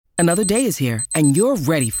Another day is here, and you're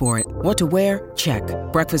ready for it. What to wear? Check.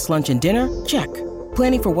 Breakfast, lunch, and dinner? Check.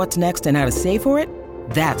 Planning for what's next and how to save for it?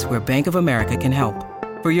 That's where Bank of America can help.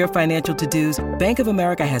 For your financial to-dos, Bank of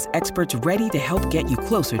America has experts ready to help get you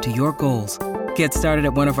closer to your goals. Get started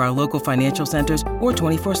at one of our local financial centers or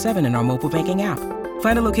 24/7 in our mobile banking app.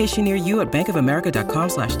 Find a location near you at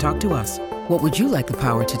bankofamerica.com/talktous. What would you like the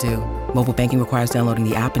power to do? Mobile banking requires downloading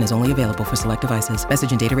the app and is only available for select devices.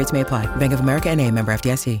 Message and data rates may apply. Bank of America N.A., member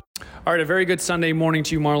FDIC. All right, a very good Sunday morning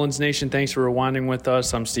to you, Marlins Nation. Thanks for rewinding with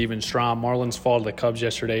us. I'm Steven Strom. Marlins fall to the Cubs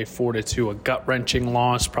yesterday, 4-2, a gut-wrenching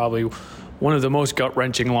loss, probably one of the most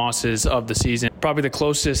gut-wrenching losses of the season. Probably the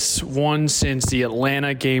closest one since the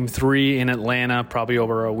Atlanta Game 3 in Atlanta, probably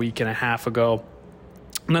over a week and a half ago.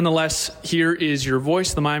 Nonetheless, here is your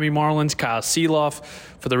voice, the Miami Marlins, Kyle Seeloff,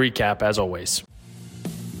 for the recap, as always.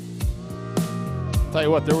 Tell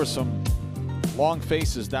you what, there were some long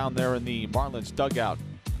faces down there in the Marlins dugout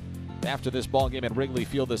after this ball game at Wrigley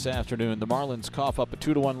Field this afternoon. The Marlins cough up a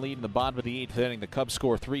 2-1 lead in the bottom of the 8th inning. The Cubs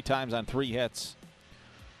score 3 times on 3 hits.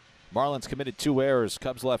 Marlins committed 2 errors.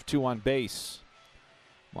 Cubs left 2 on base.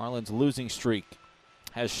 Marlins losing streak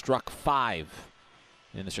has struck 5.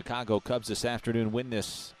 And the Chicago Cubs this afternoon win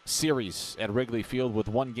this series at Wrigley Field with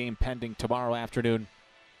 1 game pending tomorrow afternoon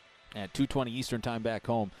at 2:20 Eastern time back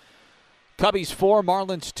home. Cubbies 4,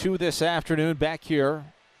 Marlins 2 this afternoon back here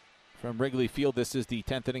from Wrigley Field. This is the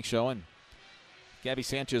 10th inning show, and Gabby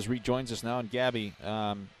Sanchez rejoins us now. And Gabby,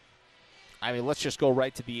 let's just go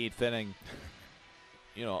right to the 8th inning.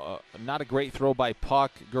 Not a great throw by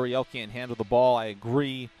Puck. Gurriel can't handle the ball. I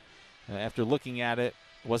agree. After looking at it,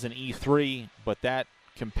 was an E3, but that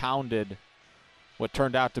compounded what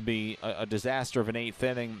turned out to be a disaster of an 8th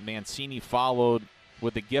inning. Mancini followed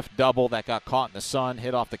with the gift double that got caught in the sun,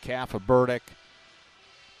 hit off the calf of Burdick.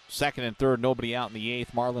 2nd and 3rd, nobody out in the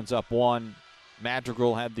 8th. Marlins up 1.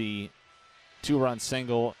 Madrigal had the 2-run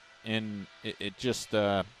single, and it just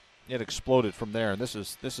it exploded from there. And this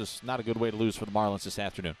is not a good way to lose for the Marlins this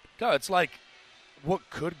afternoon. No, it's like what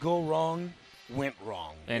could go wrong went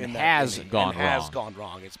wrong. And has gone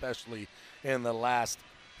wrong, especially in the last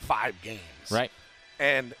 5 games. Right.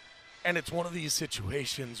 And it's one of these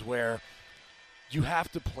situations where you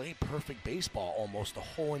have to play perfect baseball almost the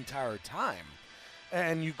whole entire time.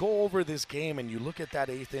 And you go over this game and you look at that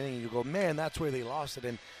 8th inning and you go, man, that's where they lost it.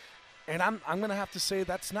 And I'm going to have to say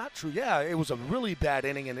that's not true. Yeah, it was a really bad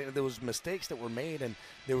inning, and there was mistakes that were made, and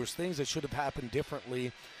there was things that should have happened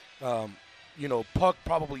differently. Puck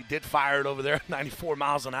probably did fire it over there at 94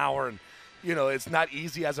 miles an hour, and, it's not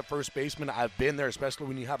easy as a first baseman. I've been there, especially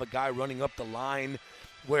when you have a guy running up the line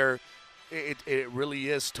where it really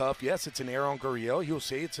is tough. Yes, it's an error on Gurriel. He'll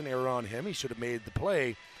say it's an error on him. He should have made the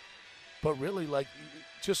play. But really,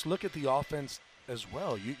 just look at the offense as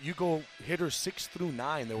well. You go hitters 6 through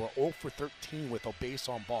 9. They were 0 for 13 with a base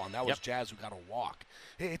on ball, and that was Jazz who got a walk.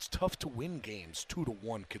 It's tough to win games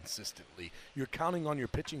 2-1 consistently. You're counting on your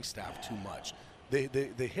pitching staff too much.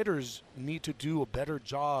 The hitters need to do a better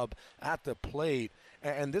job at the plate,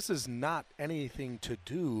 and this is not anything to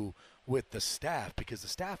do with the staff, because the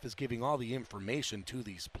staff is giving all the information to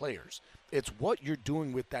these players. It's what you're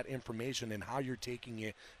doing with that information and how you're taking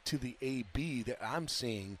it to the AB that I'm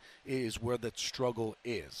seeing is where the struggle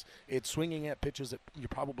is. It's swinging at pitches that you're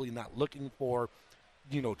probably not looking for,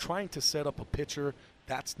 trying to set up a pitcher.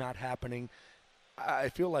 That's not happening. I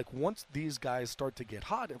feel like once these guys start to get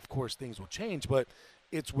hot, of course things will change, but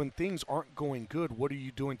it's when things aren't going good, what are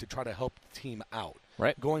you doing to try to help the team out?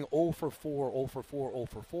 Right. Going 0 for 4, 0 for 4, 0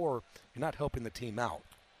 for 4, you're not helping the team out.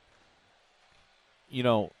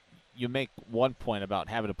 You make one point about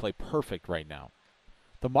having to play perfect right now.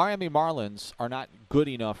 The Miami Marlins are not good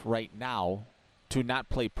enough right now to not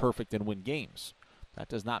play perfect and win games. That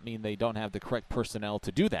does not mean they don't have the correct personnel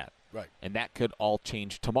to do that. Right. And that could all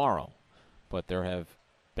change tomorrow. But there have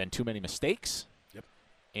been too many mistakes. Yep.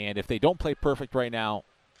 And if they don't play perfect right now,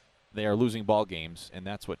 they are losing ball games, and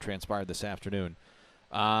that's what transpired this afternoon.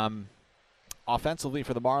 Offensively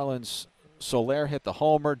for the Marlins, Soler hit the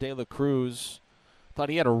homer. De La Cruz thought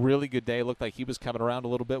he had a really good day. Looked like he was coming around a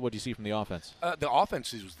little bit. What did you see from the offense? The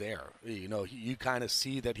offense was there. You kind of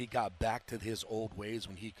see that he got back to his old ways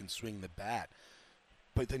when he can swing the bat.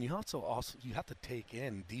 But then you also you have to take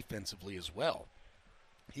in defensively as well.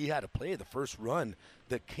 He had to play the first run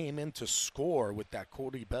that came in to score with that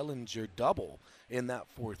Cody Bellinger double in that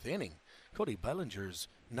 4th inning. Cody Bellinger's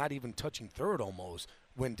not even touching third almost.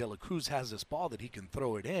 when De La Cruz has this ball that he can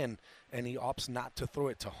throw it in, and he opts not to throw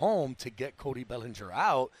it to home to get Cody Bellinger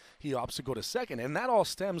out, he opts to go to second. And that all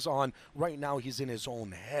stems on right now he's in his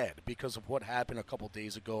own head because of what happened a couple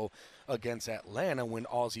days ago against Atlanta when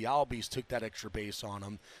Ozzie Albies took that extra base on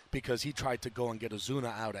him because he tried to go and get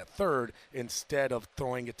Ozuna out at third instead of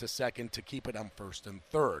throwing it to second to keep it on first and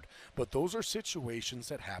third. But those are situations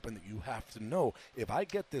that happen that you have to know. If I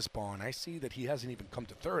get this ball and I see that he hasn't even come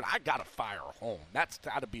to third, I got to fire home. That's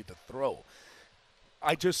got to be the throw.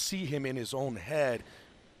 I just see him in his own head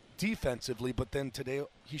defensively, but then today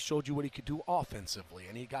he showed you what he could do offensively,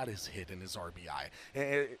 and he got his hit and his RBI.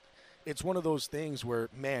 And it's one of those things where,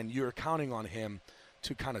 man, you're counting on him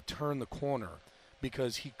to kind of turn the corner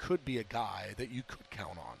because he could be a guy that you could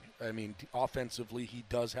count on. I mean, offensively, he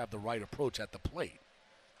does have the right approach at the plate.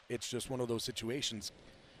 It's just one of those situations.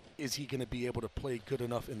 Is he going to be able to play good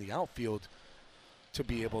enough in the outfield to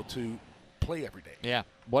be able to play every day? Yeah.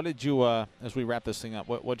 What did you, as we wrap this thing up,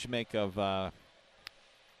 what did you make of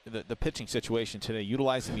the pitching situation today,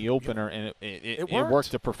 utilizing the opener, and it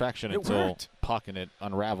worked to perfection until Puck and it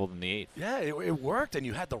unraveled in the eighth. Yeah, it worked, and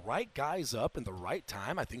you had the right guys up in the right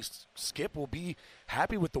time. I think Skip will be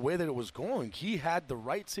happy with the way that it was going. He had the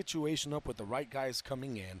right situation up with the right guys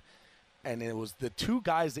coming in, and it was the two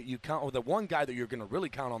guys that you count, or the one guy that you're going to really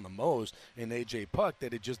count on the most in A.J. Puck,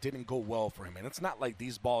 that it just didn't go well for him. And it's not like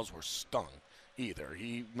these balls were stung either.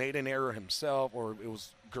 He made an error himself, or it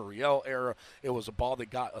was Gurriel error. It was a ball that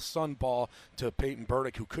got a sun ball to Peyton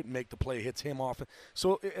Burdick, who couldn't make the play, hits him off.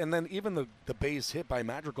 So, and then even the base hit by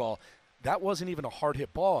Madrigal, that wasn't even a hard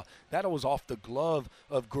hit ball. That was off the glove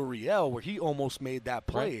of Gurriel, where he almost made that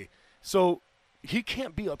play. Right. So he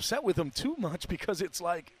can't be upset with him too much, because it's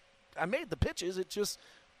like, I made the pitches, it just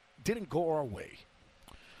didn't go our way.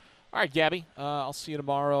 All right, Gabby, I'll see you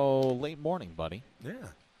tomorrow late morning, buddy. Yeah.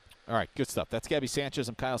 All right, good stuff. That's Gabby Sanchez.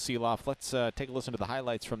 I'm Kyle Seeloff. Let's take a listen to the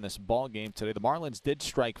highlights from this ball game today. The Marlins did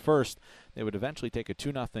strike first. They would eventually take a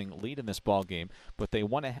 2-0 lead in this ball game, but they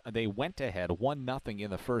went ahead 1-0 in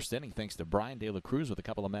the first inning thanks to Brian De La Cruz with a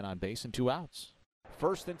couple of men on base and 2 outs.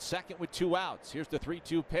 First and second with 2 outs. Here's the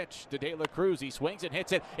 3-2 pitch to De La Cruz. He swings and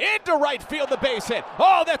hits it into right field, the base hit.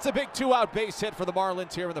 Oh, that's a big 2-out base hit for the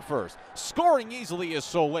Marlins here in the first. Scoring easily is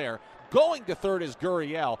Soler. Going to third is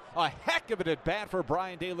Gurriel. A heck of an at-bat for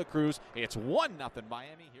Brian De La Cruz. It's 1-0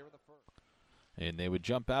 Miami here in the first. And they would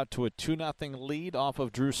jump out to a 2-0 lead off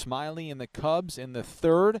of Drew Smyly and the Cubs in the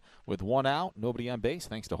third with 1 out, nobody on base,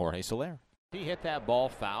 thanks to Jorge Soler. He hit that ball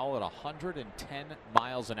foul at 110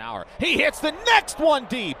 miles an hour. He hits the next one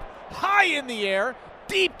deep, high in the air,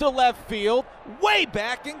 deep to left field, way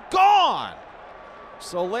back and gone.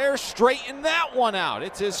 Soler straightened that one out.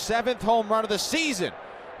 It's his 7th home run of the season.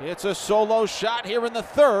 It's a solo shot here in the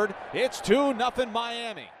third. It's 2-0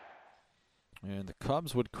 Miami. And the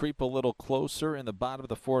Cubs would creep a little closer in the bottom of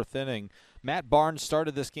the 4th inning. Matt Barnes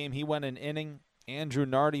started this game. He went an inning. Andrew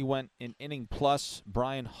Nardi went an inning plus.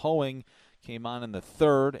 Brian Hoeing came on in the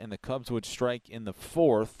third, and the Cubs would strike in the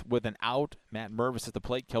 4th with an out. Matt Mervis at the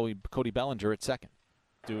plate, Cody Bellinger at second.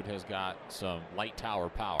 Dude has got some light tower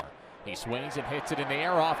power. He swings and hits it in the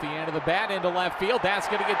air off the end of the bat into left field. That's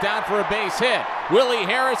going to get down for a base hit. Willie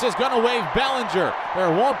Harris is going to wave Bellinger. There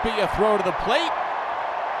won't be a throw to the plate.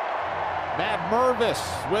 Matt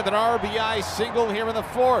Mervis with an RBI single here in the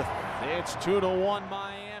 4th. It's 2-1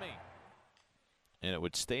 Miami. And it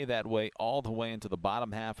would stay that way all the way into the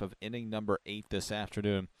bottom half of inning number 8 this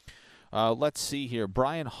afternoon. Let's see here.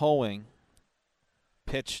 Brian Hoeing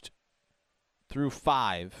pitched through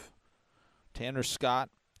 5. Tanner Scott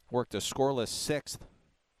worked a scoreless 6th.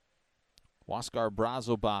 Huascar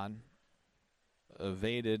Brazoban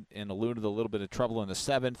evaded and eluded a little bit of trouble in the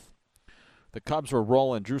 7th. The Cubs were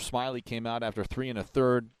rolling. Drew Smyly came out after 3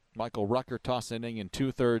 1/3. Michael Rucker tossed an inning in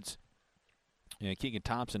 2/3. And Keegan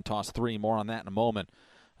Thompson tossed 3. More on that in a moment.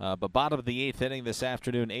 But bottom of the 8th inning this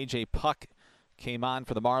afternoon, A.J. Puck came on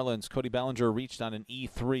for the Marlins. Cody Bellinger reached on an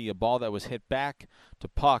E3, a ball that was hit back to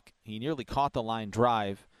Puck. He nearly caught the line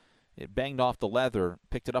drive. It banged off the leather,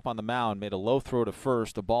 picked it up on the mound, made a low throw to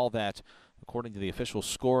first, a ball that, according to the official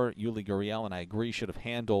score, Yuli Gurriel, and I agree, should have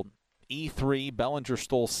handled. E3, Bellinger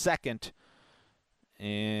stole second,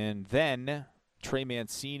 and then Trey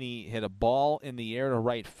Mancini hit a ball in the air to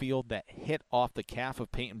right field that hit off the calf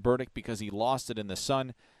of Peyton Burdick because he lost it in the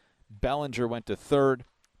sun. Bellinger went to third.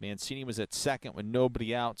 Mancini was at second with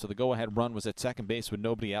nobody out, so the go-ahead run was at second base with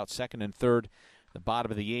nobody out, second and third. The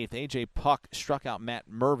bottom of the 8th, A.J. Puck struck out Matt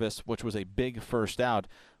Mervis, which was a big first out,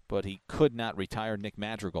 but he could not retire Nick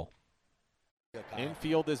Madrigal.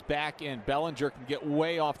 Infield is back in. Bellinger can get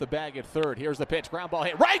way off the bag at third. Here's the pitch. Ground ball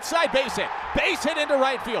hit. Right side base hit. Base hit into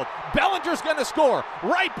right field. Bellinger's going to score.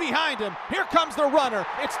 Right behind him. Here comes the runner.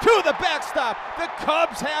 It's to the backstop. The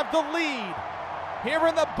Cubs have the lead here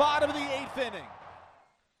in the bottom of the 8th inning.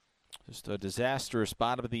 Just a disastrous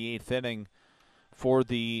bottom of the 8th inning for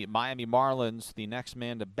the Miami Marlins. The next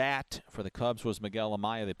man to bat for the Cubs was Miguel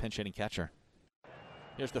Amaya, the pinch-hitting catcher.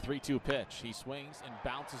 Here's the 3-2 pitch. He swings and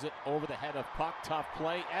bounces it over the head of Puck. Tough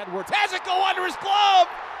play. Edwards has it go under his glove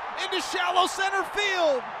into shallow center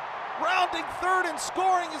field. Rounding third and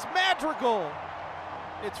scoring is Madrigal.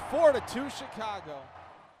 It's 4-2 Chicago.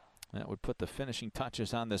 That would put the finishing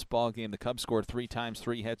touches on this ball game. The Cubs scored 3 times,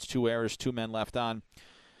 3 hits, 2 errors, 2 men left on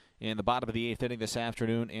in the bottom of the 8th inning this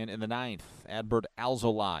afternoon. And in the 9th, Adbert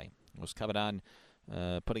Alzolay was coming on,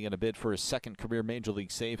 putting in a bid for his 2nd career Major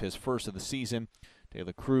League save, his 1st of the season. De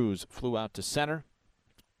La Cruz flew out to center.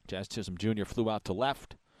 Jazz Chisholm Jr. flew out to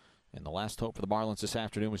left. And the last hope for the Marlins this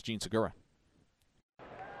afternoon was Gene Segura.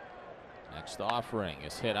 Next offering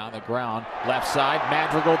is hit on the ground. Left side,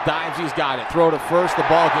 Madrigal dives, he's got it. Throw to first, the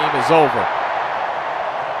ball game is over.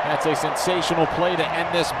 That's a sensational play to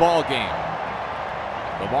end this ball game.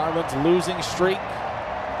 The Marlins losing streak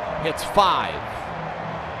hits 5.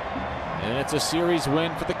 And it's a series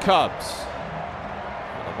win for the Cubs.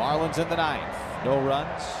 For the Marlins in the 9th. No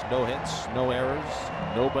runs, no hits, no errors,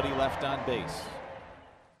 nobody left on base.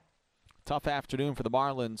 Tough afternoon for the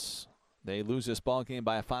Marlins. They lose this ball game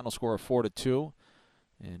by a final score of 4-2.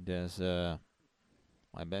 And as I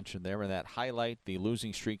mentioned there in that highlight, the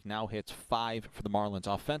losing streak now hits 5 for the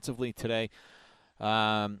Marlins. Offensively today,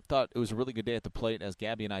 thought it was a really good day at the plate, as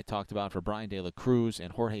Gabby and I talked about, for Brian De La Cruz,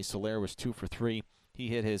 and Jorge Soler was 2 for 3. He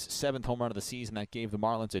hit his 7th home run of the season. That gave the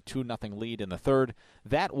Marlins a 2-0 lead in the 3rd.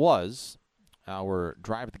 That was our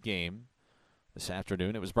drive of the game this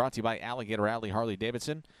afternoon. It was brought to you by Alligator Alley Harley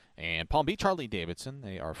Davidson and Palm Beach Harley Davidson.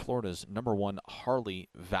 They are Florida's #1 Harley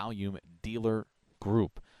volume dealer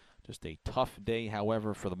group. Just a tough day,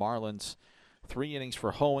 however, for the Marlins. 3 innings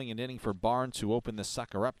for Hoeing, an inning for Barnes, who opened this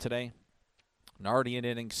sucker up today. Nardi an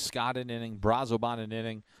inning, Scott an inning, Brazoban an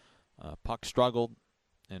inning. Puck struggled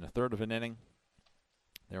in a 1/3 of an inning.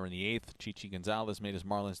 There in the 8th, Chichi Gonzalez made his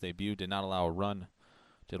Marlins debut, did not allow a run.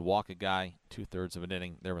 Did walk a guy 2/3 of an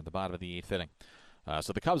inning there at the bottom of the 8th inning.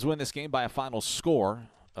 So the Cubs win this game by a final score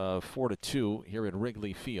of 4-2 here at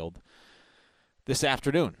Wrigley Field this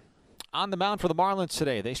afternoon. On the mound for the Marlins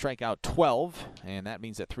today, they strike out 12, and that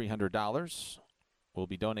means that $300 will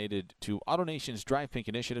be donated to AutoNation's Drive Pink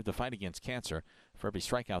initiative to fight against cancer. For every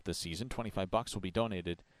strikeout this season, $25 will be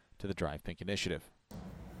donated to the Drive Pink initiative.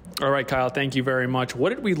 All right, Kyle, thank you very much. What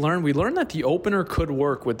did we learn? We learned that the opener could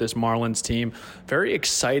work with this Marlins team. Very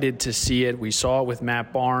excited to see it. We saw it with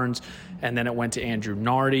Matt Barnes, and then it went to Andrew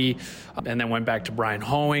Nardi, and then went back to Brian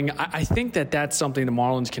Hoeing. I think that that's something the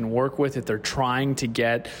Marlins can work with if they're trying to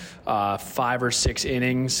get 5 or 6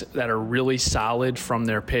 innings that are really solid from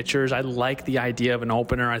their pitchers. I like the idea of an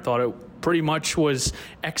opener. I thought it pretty much was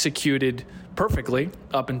executed perfectly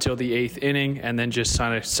up until the 8th inning, and then just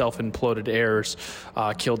kind of self-imploded errors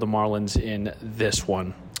killed the Marlins in this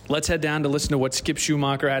one. Let's head down to listen to what Skip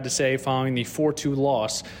Schumacher had to say following the 4-2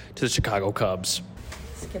 loss to the Chicago Cubs.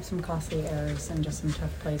 Skip, some costly errors and just some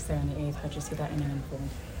tough plays there in the 8th. How'd you see that inning unfold?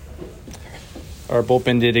 Our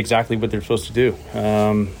bullpen did exactly what they're supposed to do.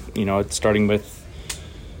 It's starting with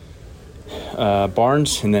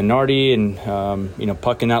Barnes and then Nardi, and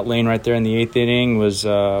Puck in that lane right there in the 8th inning was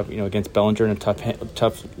against Bellinger and a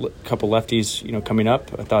tough couple lefties coming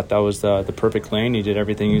up. I thought that was the perfect lane. He did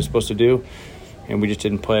everything he was supposed to do, and we just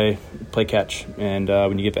didn't play catch. And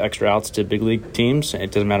when you give extra outs to big league teams,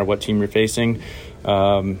 it doesn't matter what team you're facing.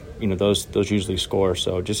 Those usually score.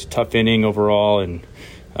 So just a tough inning overall, and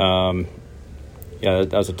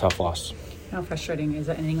that was a tough loss. How frustrating is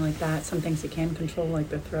an inning like that? Some things you can control, like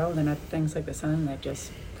the throw, then things like the sun that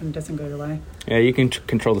just doesn't go your way. Yeah, you can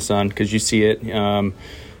control the sun because you see it.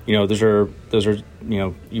 Those are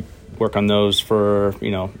you work on those for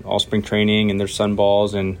all spring training, and there's sun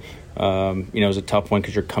balls, and it's a tough one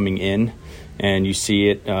because you're coming in and you see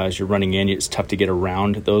it as you're running in. It's tough to get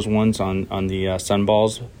around those ones on the sun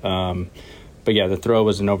balls. But yeah, the throw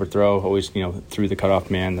was an overthrow, always through the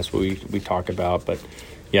cutoff man. That's what we talk about, but.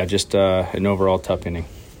 Yeah, just an overall tough inning.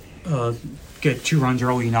 Get 2 runs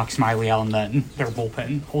early, knock Smiley out, and then their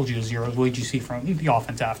bullpen hold you to 0. What did you see from the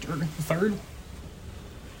offense after the 3rd?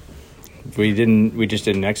 We just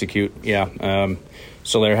didn't execute. Yeah,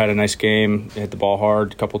 Soler had a nice game, hit the ball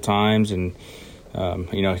hard a couple times, and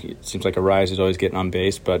it seems like Arias is always getting on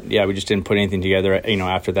base. But yeah, we just didn't put anything together.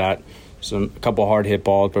 After that, a couple hard hit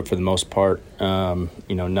balls, but for the most part,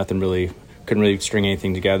 nothing really couldn't really string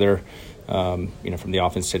anything together, from the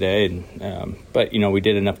offense today. But we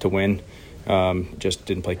did enough to win. Just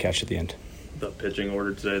didn't play catch at the end. The pitching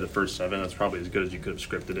order today, the first 7, that's probably as good as you could have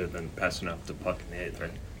scripted it, and then passing up the puck in the 8th,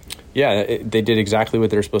 right? Yeah, they did exactly what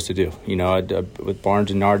they were supposed to do. With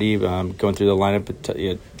Barnes and Nardi going through the lineup,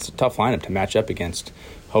 it's a tough lineup to match up against.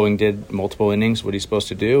 Hoeing did multiple innings, what he's supposed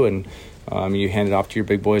to do, and you hand it off to your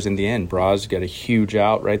big boys in the end. Braz got a huge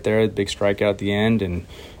out right there, big strikeout at the end, and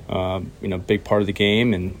big part of the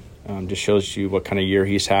game, and just shows you what kind of year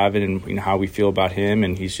he's having and how we feel about him.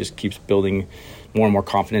 And he just keeps building more and more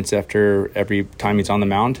confidence after every time he's on the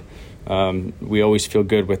mound. We always feel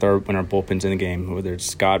good with when our bullpen's in the game, whether it's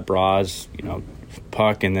Scott, Braz,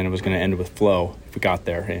 Puck, and then it was going to end with Flo if we got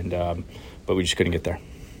there, but we just couldn't get there.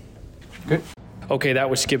 Good. Okay, that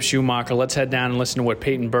was Skip Schumacher. Let's head down and listen to what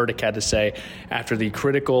Peyton Burdick had to say after the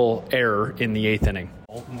critical error in the 8th inning.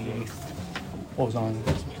 In the 8th, what was on?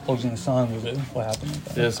 Closing the sun, was it? What happened?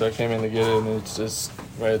 Yeah, so I came in to get it, and it's just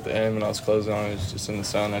right at the end when I was closing on it, it's just in the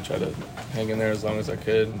sun. I tried to hang in there as long as I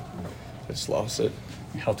could, and I just lost it.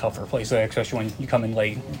 How tough to replace that, especially when you come in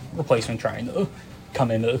late, replacement trying to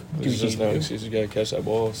come in to do There's just no excuse. You got to catch that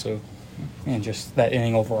ball, so. And just that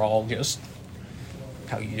inning overall, just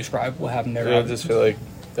how you describe what happened there. Yeah, I just feel like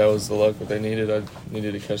that was the luck what they needed. I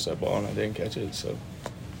needed to catch that ball, and I didn't catch it, so.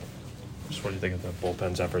 Just what do you think of the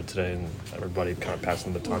bullpen's effort today and everybody kind of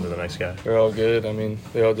passing the baton to the next guy? They're all good. I mean,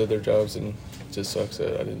 they all did their jobs, and it just sucks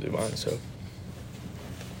that I didn't do mine, so.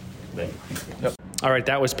 Yep. All right,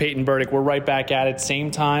 that was Peyton Burdick. We're right back at it.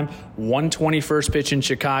 Same time, 1:20 first pitch in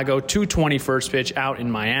Chicago, 2:20 first pitch out in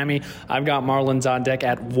Miami. I've got Marlins on deck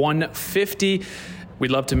at 1:50.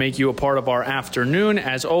 We'd love to make you a part of our afternoon.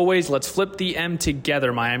 As always, let's flip the M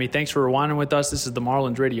together, Miami. Thanks for rewinding with us. This is the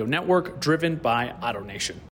Marlins Radio Network, driven by AutoNation.